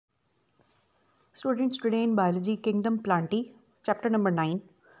Students, today in Biology Kingdom Plantae, chapter number 9,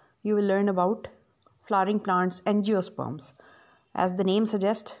 you will learn about flowering plants, Angiosperms. As the name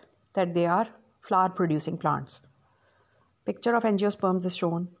suggests, that they are flower producing plants. Picture of Angiosperms is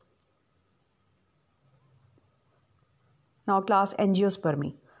shown. Now class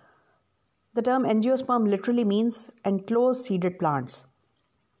Angiospermi. The term Angiosperm literally means enclosed seeded plants.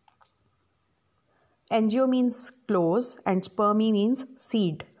 Angio means close and spermi means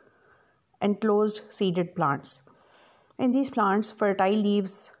seed. Enclosed seeded plants. In these plants, fertile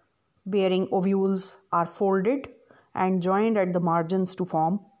leaves bearing ovules are folded and joined at the margins to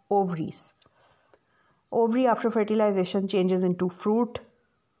form ovaries. Ovary after fertilization changes into fruit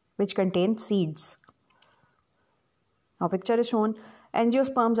which contains seeds. Now picture is shown.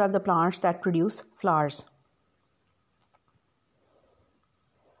 Angiosperms are the plants that produce flowers.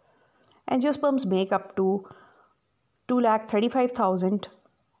 Angiosperms make up to 235,000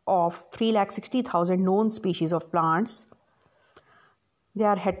 of 360,000 known species of plants. They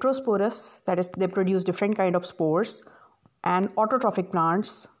are heterosporous, that is, they produce different kind of spores, and autotrophic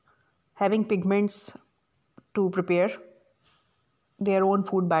plants having pigments to prepare their own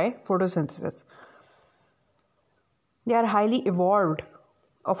food by photosynthesis. They are highly evolved.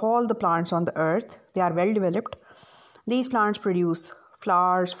 Of all the plants on the earth, they are well developed. These plants produce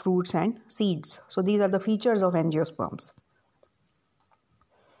flowers, fruits, and seeds. So these are the features of angiosperms.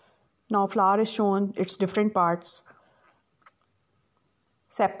 Now flower is shown, its different parts,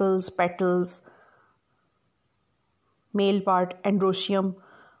 sepals, petals, male part androecium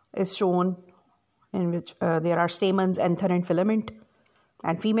is shown, in which there are stamens, anther and filament,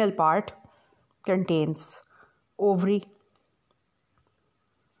 and female part contains ovary.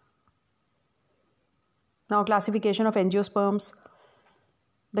 Now classification of angiosperms.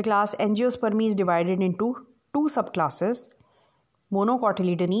 The class Angiospermi is divided into two subclasses,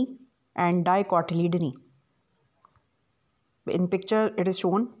 monocotyledony and dicotyledony. In picture it is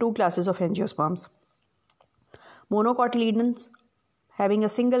shown two classes of angiosperms. Monocotyledons having a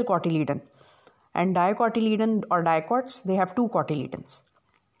single cotyledon, and dicotyledon or dicots, they have two cotyledons.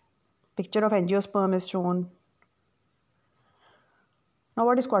 Picture of angiosperm is shown. Now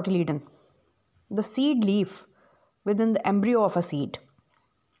what is cotyledon? The seed leaf within the embryo of a seed.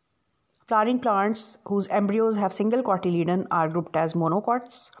 Flowering plants whose embryos have single cotyledon are grouped as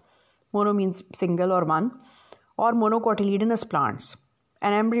monocots. Mono means single or one, or monocotyledonous plants.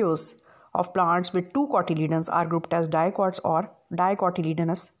 And embryos of plants with two cotyledons are grouped as dicots or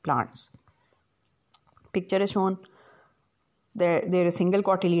dicotyledonous plants. Picture is shown. There is single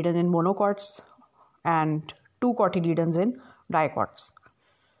cotyledon in monocots and two cotyledons in dicots.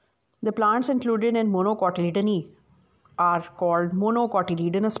 The plants included in monocotyledony are called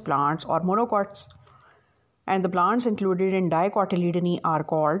monocotyledonous plants or monocots, and the plants included in dicotyledony are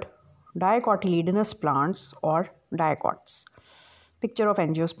called dicotyledonous plants or dicots. Picture of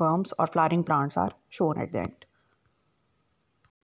angiosperms or flowering plants are shown at the end.